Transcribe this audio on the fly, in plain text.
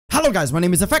Hello guys, my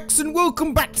name is FX and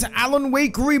welcome back to Alan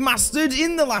Wake Remastered.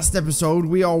 In the last episode,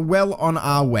 we are well on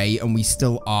our way, and we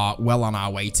still are well on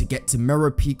our way to get to Mirror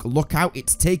Peak Lookout.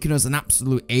 It's taken us an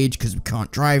absolute age because we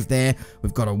can't drive there.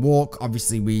 We've got to walk.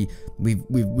 Obviously,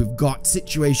 we've got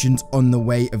situations on the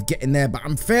way of getting there, but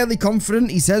I'm fairly confident,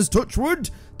 he says, touch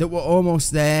wood, that we're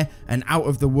almost there and out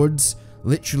of the woods,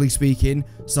 literally speaking.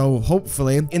 So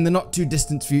hopefully, in the not too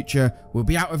distant future, we'll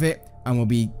be out of it and we'll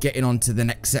be getting on to the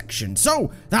next section.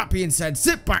 So, that being said,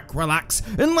 sit back, relax,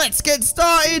 and let's get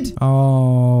started!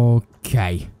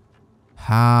 Okay.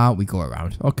 How we go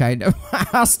around. Okay,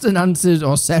 asked and answered,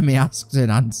 or semi-asked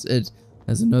and answered.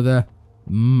 There's another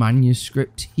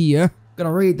manuscript here.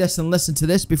 Gonna read this and listen to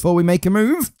this before we make a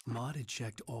move. Maud had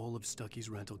checked all of Stucky's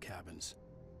rental cabins.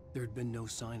 There had been no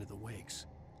sign of the Wakes.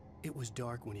 It was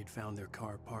dark when he'd found their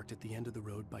car parked at the end of the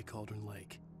road by Cauldron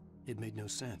Lake. It made no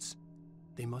sense.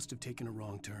 They must have taken a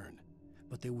wrong turn,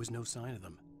 but there was no sign of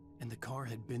them, and the car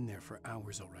had been there for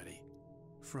hours already.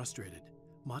 Frustrated,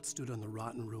 Mott stood on the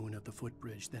rotten ruin of the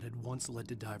footbridge that had once led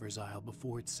to Diver's Isle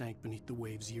before it sank beneath the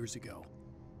waves years ago.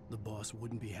 The boss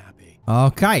wouldn't be happy.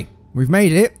 Okay, we've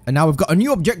made it, and now we've got a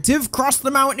new objective. Cross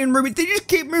the mountain in Ruby. They just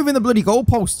keep moving the bloody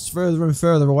goalposts further and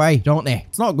further away, don't they?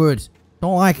 It's not good.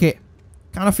 Don't like it.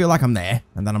 Kind of feel like I'm there,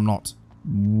 and then I'm not.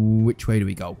 Which way do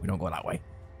we go? We don't go that way.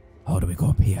 Oh, do we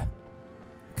go up here?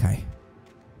 Okay.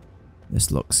 This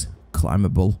looks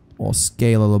climbable or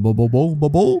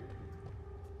scalable.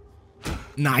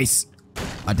 Nice.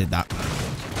 I did that.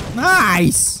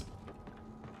 Nice.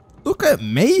 Look at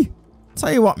me.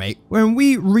 Tell you what, mate. When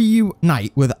we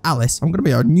reunite with Alice, I'm going to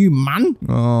be a new man.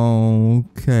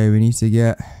 Okay, we need to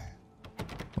get...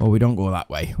 Oh, we don't go that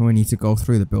way. We need to go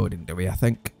through the building, do we? I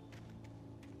think.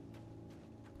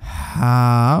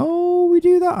 How we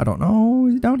do that? I don't know.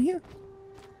 Is it down here?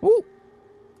 Oh.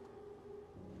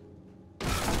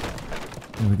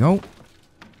 There we go.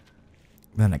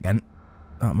 Then again,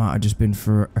 that might have just been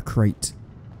for a crate.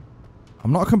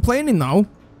 I'm not complaining though.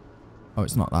 Oh,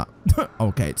 it's not that.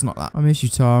 Okay, it's not that. I miss you,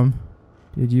 Tom.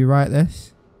 Did you write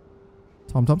this?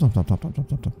 Tom.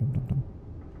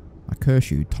 I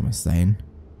curse you, Thomas Thane.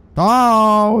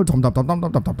 Oh, Tom. Okay,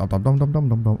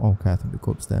 I think we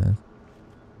go upstairs.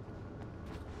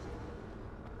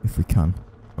 If we can.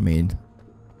 I mean,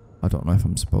 I don't know if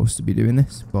I'm supposed to be doing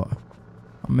this, but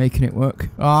I'm making it work.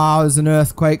 Oh, there's an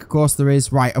earthquake. Of course there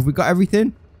is. Right, have we got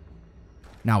everything?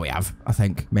 Now we have, I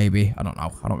think. Maybe. I don't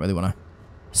know. I don't really want to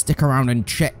stick around and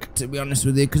check, to be honest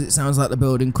with you, because it sounds like the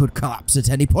building could collapse at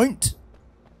any point.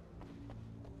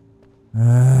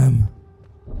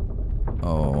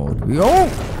 Oh, do we... Oh!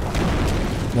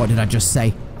 What did I just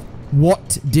say?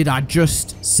 What did I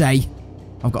just say?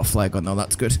 I've got a flare gun though.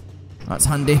 That's good. That's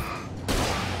handy.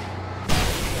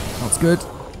 That's good.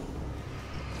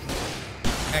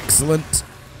 Excellent.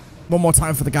 One more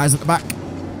time for the guys at the back.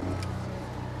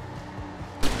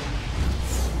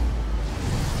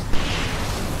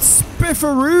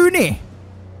 Spifferoonie!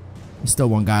 There's still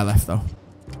one guy left though.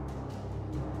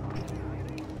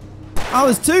 Oh,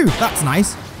 there's two. That's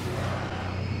nice.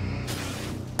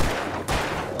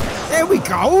 There we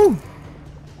go.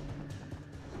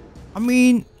 I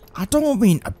mean, I don't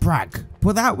mean to brag,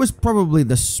 but that was probably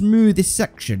the smoothest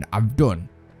section I've done.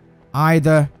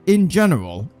 Either in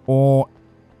general or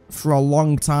for a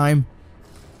long time.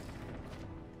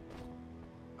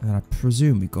 And I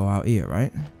presume we go out here,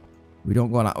 right? We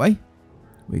don't go that way.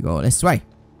 We go this way.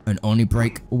 And only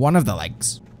break one of the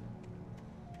legs.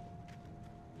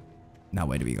 Now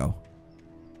where do we go?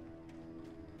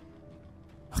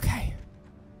 Okay.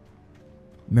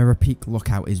 Mirror Peak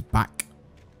Lookout is back.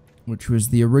 Which was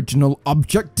the original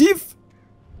objective.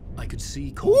 I could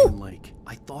see Cauldron Lake.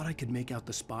 I thought I could make out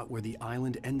the spot where the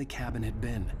island and the cabin had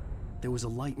been. There was a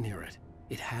light near it.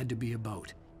 It had to be a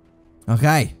boat.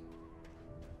 Okay.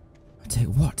 I take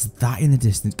what's that in the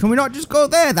distance? Can we not just go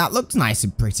there? That looks nice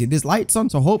and pretty. There's lights on,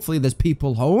 so hopefully there's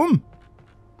people home.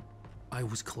 I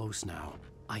was close now.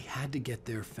 I had to get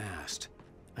there fast.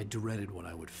 I dreaded what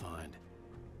I would find.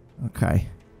 Okay.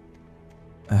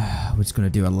 We're just gonna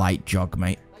do a light jog,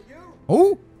 mate.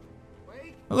 Oh!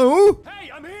 Wait. Hello?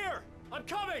 Hey, I'm here! I'm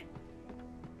coming!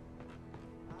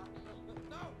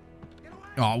 No! Get away!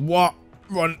 Oh, what?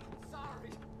 Run. Sorry.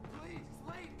 Please,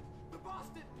 lady. The boss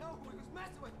didn't know who he was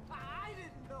messing with. I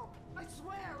didn't know. I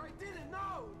swear I didn't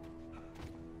know.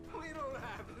 We don't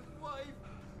have his wife.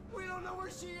 We don't know where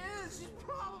she is. She's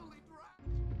probably drowned.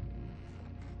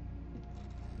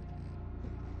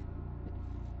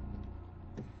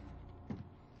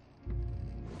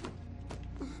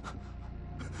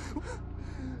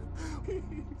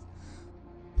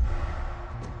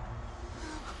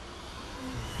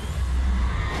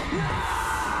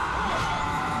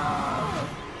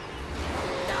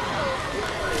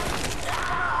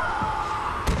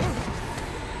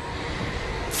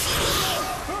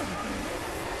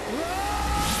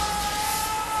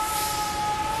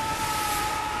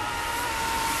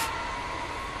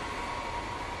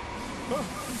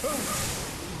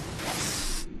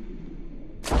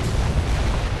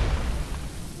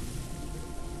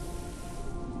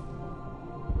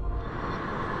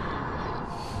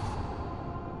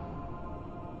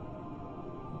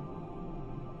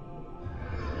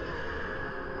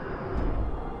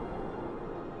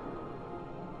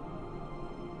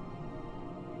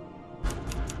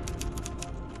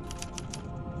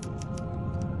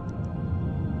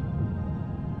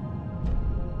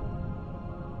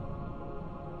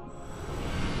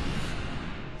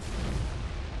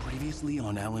 Previously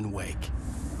on Alan Wake,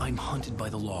 I'm hunted by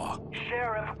the law.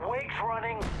 Sheriff, Wake's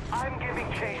running. I'm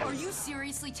giving chase. Are you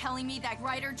seriously telling me that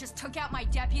writer just took out my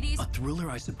deputies? A thriller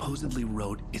I supposedly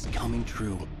wrote is coming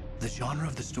true. The genre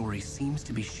of the story seems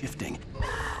to be shifting.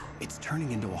 It's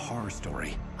turning into a horror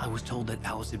story. I was told that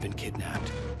Alice had been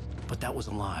kidnapped, but that was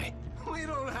a lie. We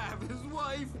don't have his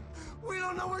wife. We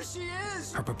don't know where she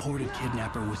is. Her purported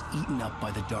kidnapper was eaten up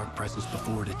by the dark presence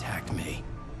before it attacked me.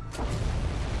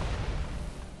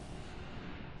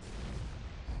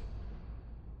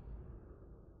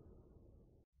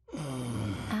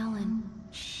 Alan,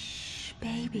 shh,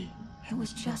 baby. It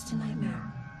was just a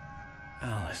nightmare.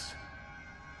 Alice.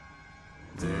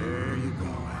 There you go,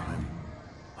 Alan.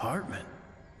 Hartman.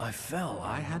 I fell.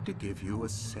 I had to give you a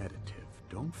sedative.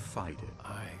 Don't fight it.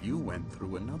 You went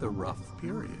through another rough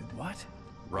period. What?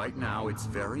 Right now, it's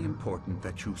very important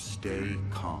that you stay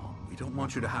calm. We don't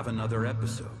want you to have another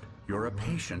episode. You're a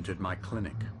patient at my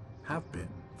clinic. Have been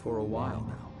for a while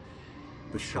now.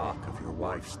 The shock of your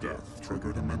wife's death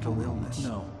triggered a mental illness.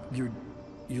 No, you're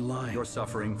lying. You're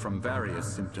suffering from various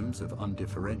symptoms of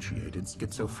undifferentiated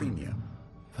schizophrenia.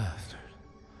 Bastard.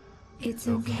 It's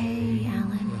okay,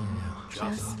 Alan.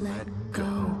 Just let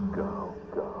go.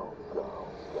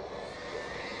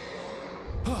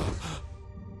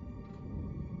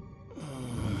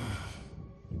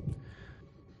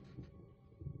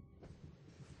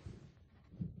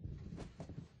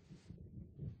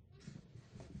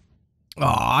 Oh,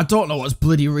 I don't know what's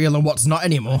bloody real and what's not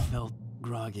anymore. I felt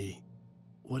groggy.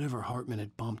 Whatever Hartman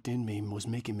had bumped in me was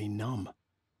making me numb.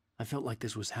 I felt like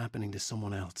this was happening to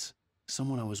someone else.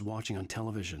 Someone I was watching on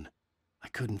television. I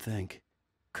couldn't think.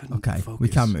 Couldn't focus. We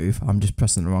can move. I'm just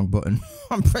pressing the wrong button.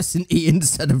 I'm pressing E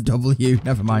instead of W.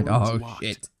 Never mind. Oh,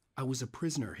 shit. I was a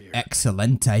prisoner here.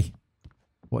 Excelente.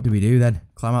 What do we do then?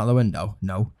 Climb out the window?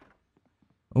 No.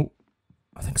 Oh,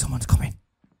 I think someone's coming.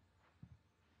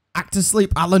 Act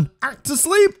asleep, Alan. Act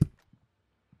asleep.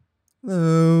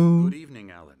 Hello. Good evening,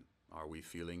 Alan. Are we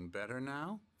feeling better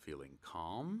now? Feeling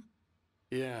calm?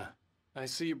 Yeah. I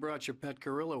see you brought your pet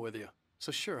gorilla with you.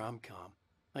 So sure, I'm calm.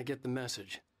 I get the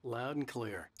message. Loud and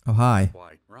clear. Oh, hi.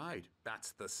 Quite right.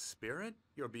 That's the spirit.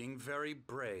 You're being very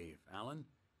brave, Alan.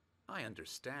 I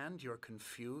understand you're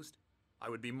confused. I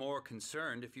would be more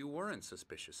concerned if you weren't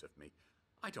suspicious of me.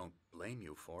 I don't blame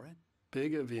you for it.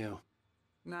 Big of you.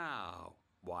 Now,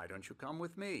 why don't you come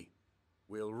with me?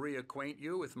 We'll reacquaint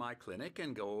you with my clinic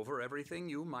and go over everything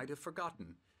you might have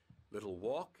forgotten. Little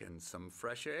walk and some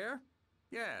fresh air?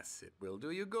 Yes, it will do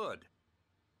you good.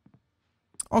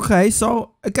 Okay,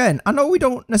 so again, I know we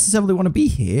don't necessarily want to be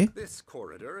here, This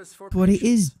corridor is for but it is patients.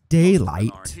 Most of them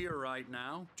daylight. aren't here right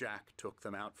now. Jack took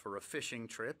them out for a fishing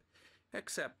trip,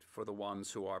 except for the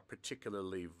ones who are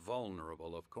particularly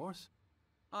vulnerable, of course.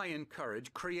 I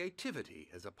encourage creativity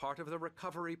as a part of the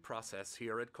recovery process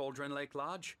here at Cauldron Lake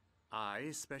Lodge.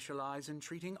 I specialize in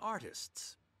treating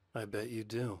artists. I bet you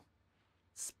do.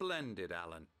 Splendid,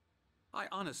 Alan. I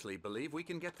honestly believe we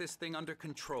can get this thing under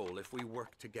control if we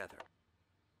work together.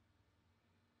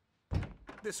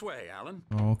 This way, Alan.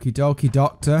 Okie dokie,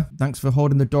 Doctor. Thanks for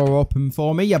holding the door open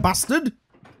for me, you bastard.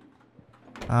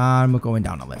 And we're going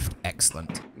down a lift.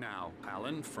 Excellent. Now,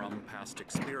 Alan, from past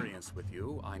experience with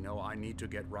you, I know I need to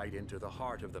get right into the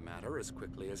heart of the matter as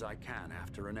quickly as I can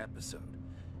after an episode.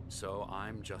 So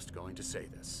I'm just going to say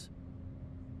this.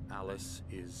 Alice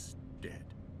is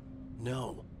dead.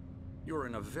 No. You're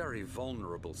in a very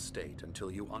vulnerable state until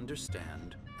you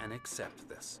understand and accept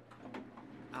this.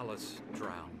 Alice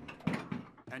drowned,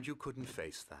 and you couldn't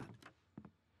face that.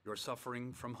 You're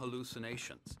suffering from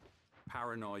hallucinations,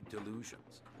 paranoid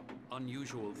delusions,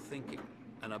 unusual thinking,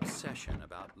 an obsession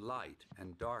about light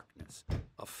and darkness,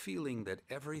 a feeling that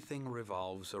everything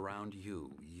revolves around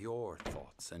you, your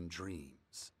thoughts and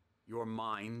dreams. Your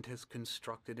mind has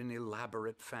constructed an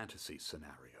elaborate fantasy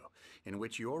scenario in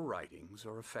which your writings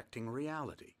are affecting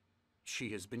reality. She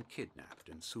has been kidnapped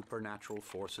and supernatural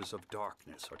forces of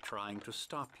darkness are trying to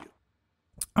stop you.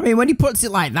 I mean, when he puts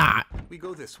it like that. We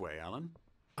go this way, Alan.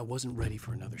 I wasn't ready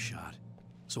for another shot,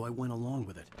 so I went along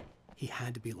with it. He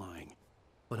had to be lying.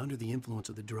 But under the influence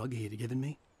of the drug he had given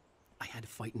me, I had to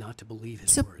fight not to believe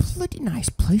It's his a words. bloody nice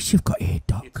place you've got here,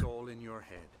 Doc. It's all in your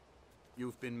head.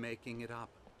 You've been making it up.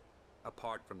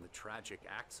 Apart from the tragic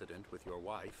accident with your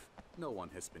wife, no one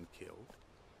has been killed.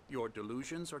 Your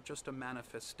delusions are just a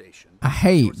manifestation. I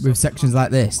hate with sections like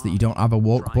this that you don't have a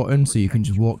walk button, so you can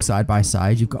just walk side by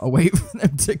side. You've got to wait for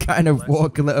them to kind of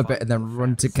walk a little bit and then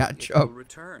run to catch up.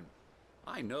 Return.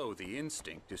 I know the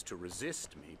instinct is to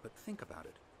resist me, but think about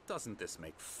it. Doesn't this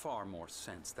make far more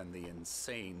sense than the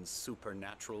insane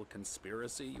supernatural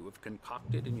conspiracy you have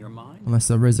concocted in your mind? Unless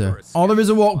there is a... Oh, there is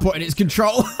a walk button. It's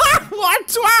control. What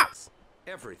twat?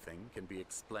 Everything can be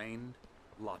explained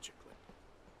logically.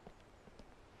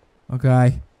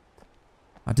 Okay.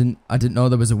 I didn't know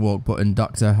there was a walk button,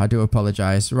 Doctor. I do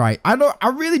apologize. Right. I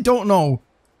really don't know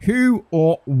who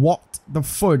or what the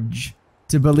fudge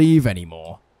to believe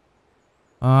anymore.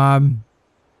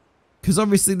 Because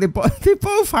obviously they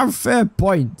both have fair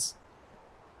points.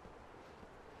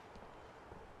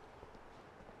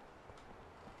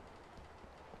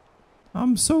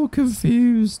 I'm so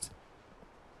confused.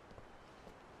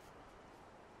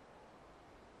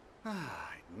 I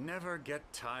never get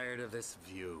tired of this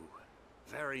view.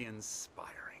 Very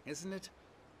inspiring, isn't it?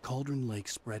 Cauldron Lake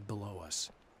spread below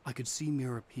us. I could see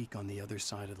Mirror Peak on the other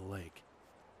side of the lake.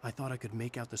 I thought I could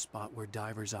make out the spot where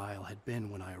Diver's Isle had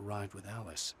been when I arrived with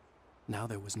Alice. Now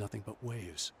there was nothing but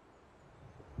waves.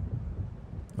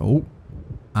 Oh.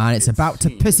 And it's about to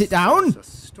piss it down. There's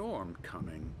a storm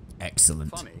coming.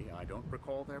 Excellent. Funny, I don't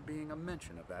recall there being a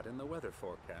mention of that in the weather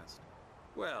forecast.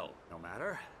 Well, no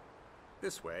matter.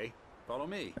 This way. Follow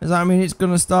me. Does that mean it's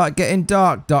going to start getting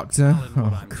dark, Doctor? Alan,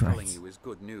 what Oh, I'm telling Christ. you is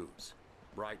good news.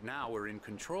 Right now we're in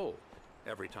control.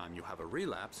 Every time you have a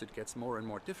relapse, it gets more and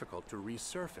more difficult to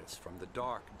resurface from the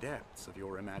dark depths of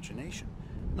your imagination.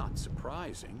 Not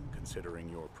surprising, considering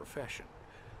your profession.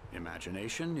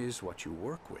 Imagination is what you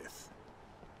work with.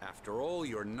 After all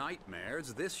your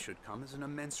nightmares, this should come as an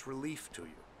immense relief to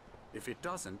you. If it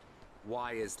doesn't,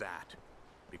 why is that?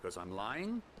 Because I'm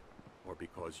lying? Or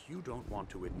because you don't want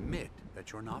to admit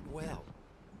that you're not well?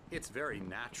 It's very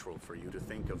natural for you to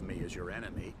think of me as your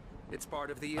enemy. It's part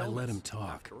of the illness. I let him talk.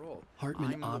 After all,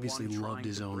 Hartman I'm the obviously one loved trying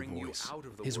his to own bring you voice. out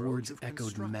of the His world words you've echoed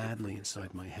constructed madly for inside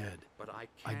yourself. my head. But I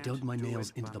I can't dug my do nails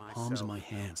it into by the palms of my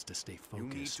myself. hands to stay You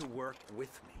need focused. to work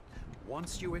with me.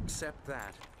 Once you accept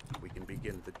that, we can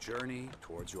begin the journey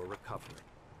towards your recovery.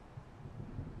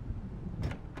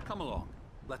 Come along.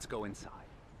 Let's go inside.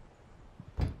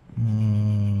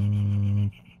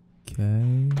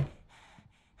 Okay.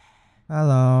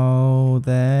 Hello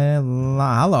there.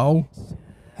 Hello.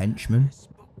 Henchman.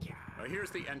 Now here's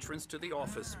the entrance to the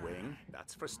office wing.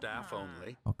 That's for staff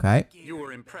only. Okay. You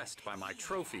were impressed by my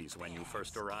trophies when you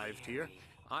first arrived here.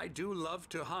 I do love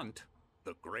to hunt.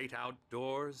 The great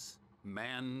outdoors,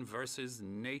 man versus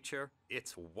nature.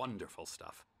 It's wonderful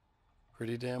stuff.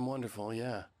 Pretty damn wonderful,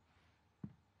 yeah.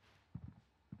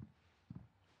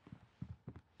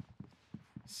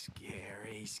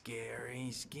 Scary,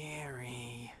 scary,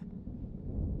 scary.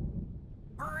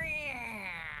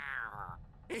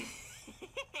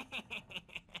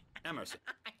 Emerson.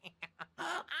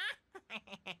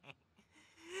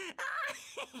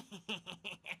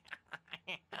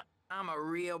 I'm a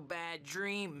real bad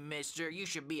dream, mister. You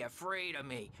should be afraid of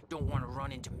me. Don't want to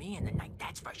run into me in the night,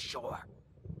 that's for sure.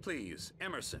 Please,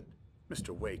 Emerson. Mr.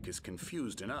 Wake is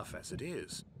confused enough as it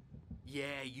is.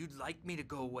 Yeah, you'd like me to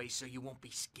go away so you won't be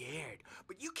scared.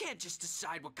 But you can't just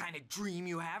decide what kind of dream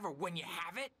you have or when you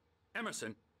have it.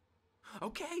 Emerson.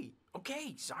 Okay,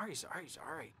 sorry.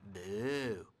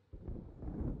 Boo.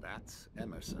 That's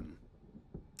Emerson.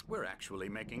 We're actually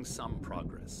making some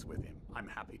progress with him, I'm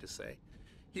happy to say.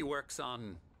 He works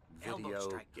on Elbow video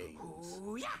strike. games.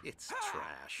 Ooh, yeah. It's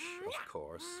trash, of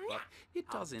course, but it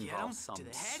does I'll get involve him some to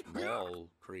the head. small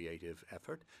creative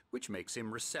effort, which makes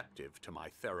him receptive to my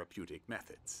therapeutic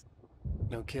methods.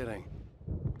 No kidding.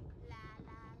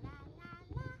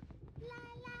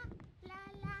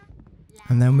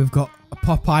 And then we've got a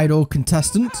pop idol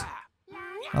contestant.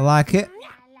 I like it.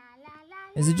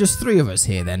 Is it just 3 of us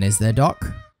here then, is there,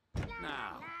 Doc?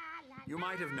 Now, you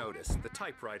might have noticed the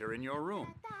typewriter in your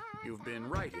room. You've been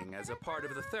writing as a part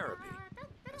of the therapy.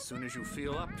 As soon as you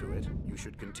feel up to it, you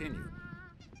should continue.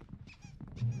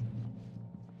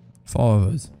 4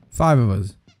 of us. 5 of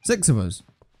us. 6 of us.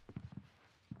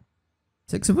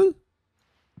 6 of us?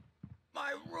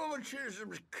 My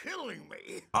rheumatism's killing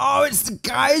me. Oh, it's the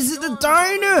guys at the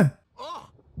diner! Oh,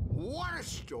 what a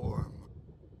storm.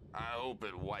 I hope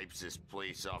it wipes this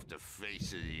place off the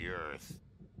face of the earth.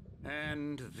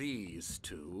 And these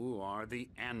two are the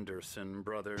Anderson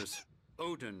brothers,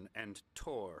 Odin and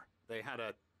Tor. They had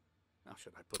a... How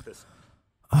should I put this?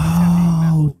 Oh, Heavy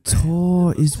metal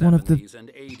Tor is one of the 70s and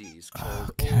 80s called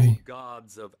okay. Old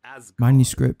Gods of Asgard.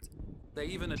 manuscript. They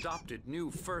even adopted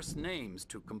new first names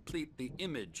to complete the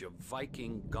image of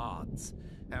Viking gods.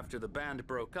 After the band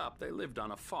broke up, they lived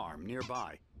on a farm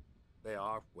nearby. They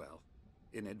are, well,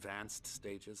 in advanced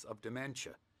stages of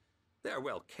dementia. They're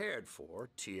well cared for,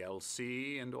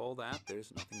 TLC and all that.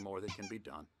 There's nothing more that can be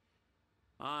done.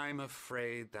 I'm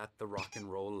afraid that the rock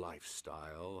and roll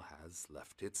lifestyle has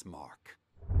left its mark.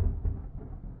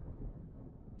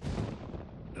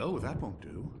 Oh, that won't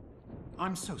do.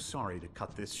 I'm so sorry to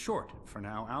cut this short for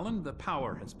now, Alan. The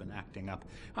power has been acting up.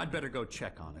 I'd better go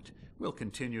check on it. We'll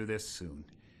continue this soon.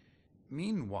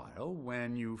 Meanwhile,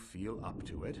 when you feel up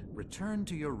to it, return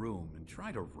to your room and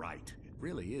try to write. It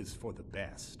really is for the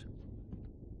best.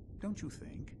 Don't you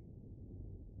think?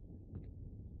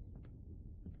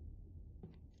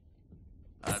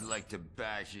 I'd like to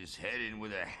bash his head in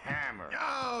with a hammer.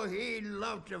 Oh, he'd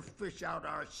love to fish out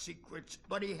our secrets,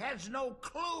 but he has no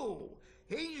clue.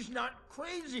 He's not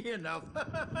crazy enough.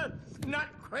 Not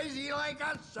crazy like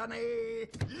us, Sonny.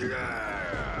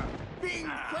 Yeah! Being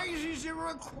crazy's a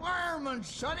requirement,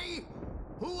 Sonny.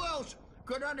 Who else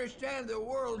could understand the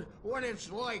world when it's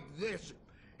like this?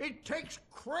 It takes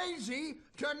crazy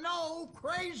to know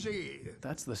crazy.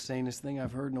 That's the sanest thing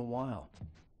I've heard in a while.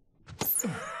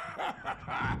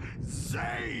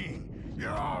 Zane! You're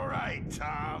all right,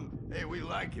 Tom. Hey, we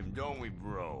like him, don't we,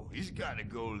 bro? He's got to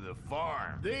go to the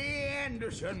farm. The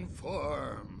Anderson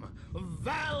Farm.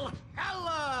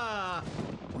 Valhalla!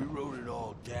 We wrote it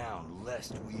all down,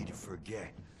 lest we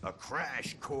forget. A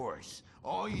crash course.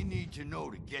 All you need to know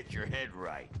to get your head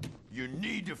right. You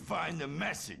need to find the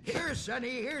message. Here, Sonny,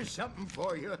 here's something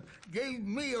for you. Gave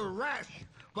me a rash,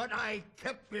 but I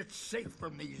kept it safe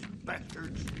from these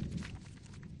bastards.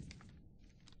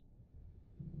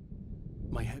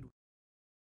 My head...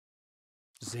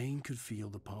 Zane could feel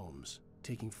the poems,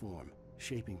 taking form,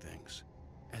 shaping things.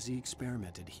 As he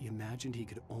experimented, he imagined he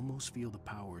could almost feel the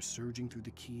power surging through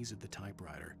the keys of the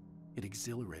typewriter. It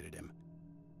exhilarated him.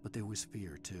 But there was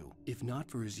fear, too. If not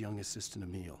for his young assistant,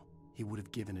 Emil, he would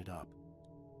have given it up.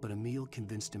 But Emil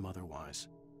convinced him otherwise.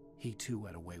 He, too,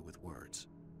 had a way with words.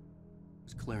 It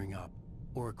was clearing up.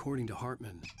 Or according to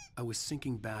Hartman, I was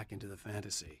sinking back into the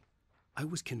fantasy. I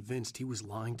was convinced he was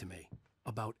lying to me.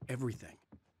 About everything.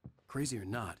 Crazy or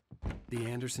not, the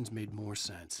Andersons made more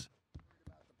sense.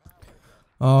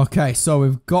 Okay, so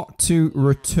we've got to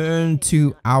return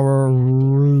to our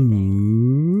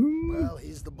room. Well,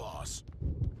 he's the boss.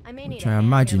 Which I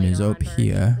imagine is up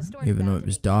here, even though it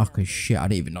was dark as shit. I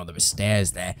didn't even know there were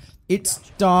stairs there. It's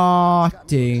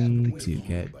starting to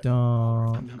get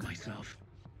dark. I'm not myself.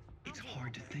 It's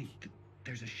hard to think that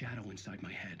there's a shadow inside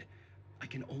my head. I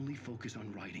can only focus on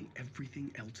writing.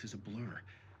 Everything else is a blur.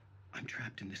 I'm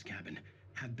trapped in this cabin.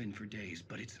 Have been for days,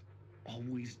 but it's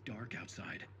always dark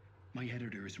outside. My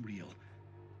editor is real.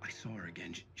 I saw her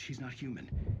again. She's not human.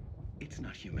 It's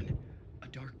not human. A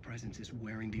dark presence is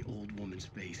wearing the old woman's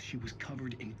face. She was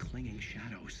covered in clinging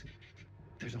shadows.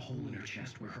 There's a hole in her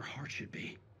chest where her heart should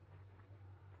be.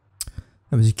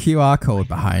 There was a QR code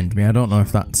behind me. I don't know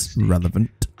if that's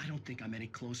relevant. I don't think I'm any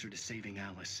closer to saving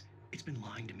Alice. It's been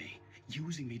lying to me,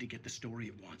 using me to get the story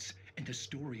it wants, and the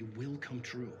story will come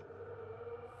true.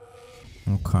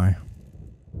 Okay.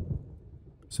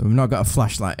 So we've not got a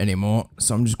flashlight anymore,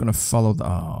 so I'm just going to follow the...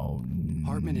 Oh,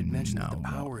 Hartman had mentioned that the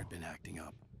power had been acting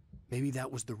up. Maybe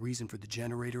that was the reason for the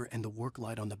generator and the work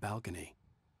light on the balcony.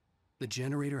 The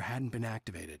generator hadn't been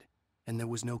activated, and there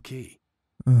was no key.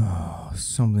 Oh,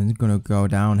 something's going to go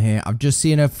down here. I've just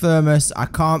seen a thermos. I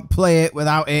can't play it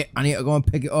without it. I need to go and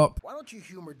pick it up. Why don't you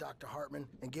humor Dr. Hartman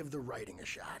and give the writing a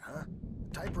shot, huh?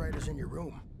 The typewriter's in your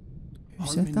room. Who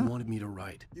said Hartman that? wanted me to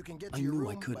write. You can get I to your knew room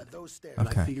I by couldn't. those stairs. But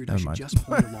Okay, I figured I never should mind. just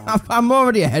play along. I'm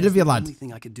already ahead of you, The lad. only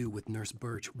thing I could do with Nurse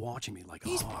Birch watching me like a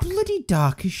It's hawk. bloody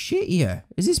dark as shit here.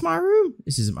 Is this my room?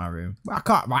 This isn't my room. I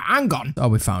can't. Right, hang on. Oh,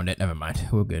 we found it. Never mind.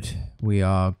 We're good. We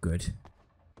are good.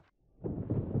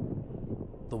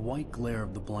 The white glare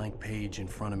of the blank page in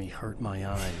front of me hurt my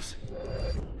eyes.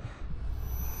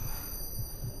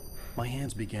 My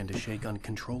hands began to shake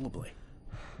uncontrollably.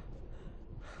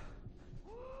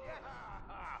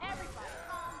 Everybody,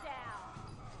 calm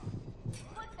down.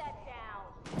 Put that down.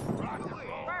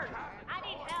 Bert, I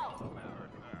need help.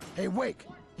 Hey, Wake,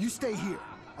 you stay here.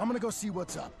 I'm gonna go see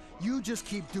what's up. You just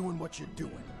keep doing what you're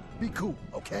doing. Be cool,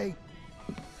 okay?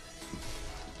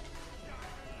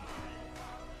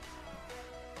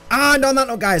 And on that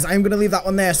note, guys, I'm going to leave that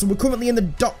one there. So we're currently in the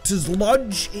Doctor's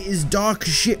Lodge. It is dark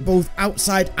as shit, both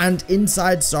outside and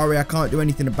inside. Sorry, I can't do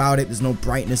anything about it. There's no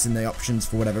brightness in the options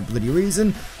for whatever bloody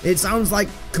reason. It sounds like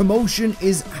commotion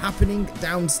is happening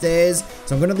downstairs.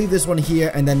 So I'm going to leave this one here,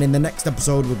 and then in the next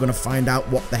episode, we're going to find out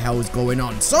what the hell is going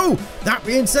on. So, that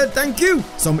being said, thank you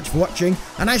so much for watching,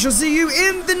 and I shall see you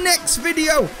in the next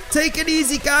video. Take it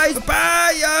easy, guys.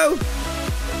 Bye, yo.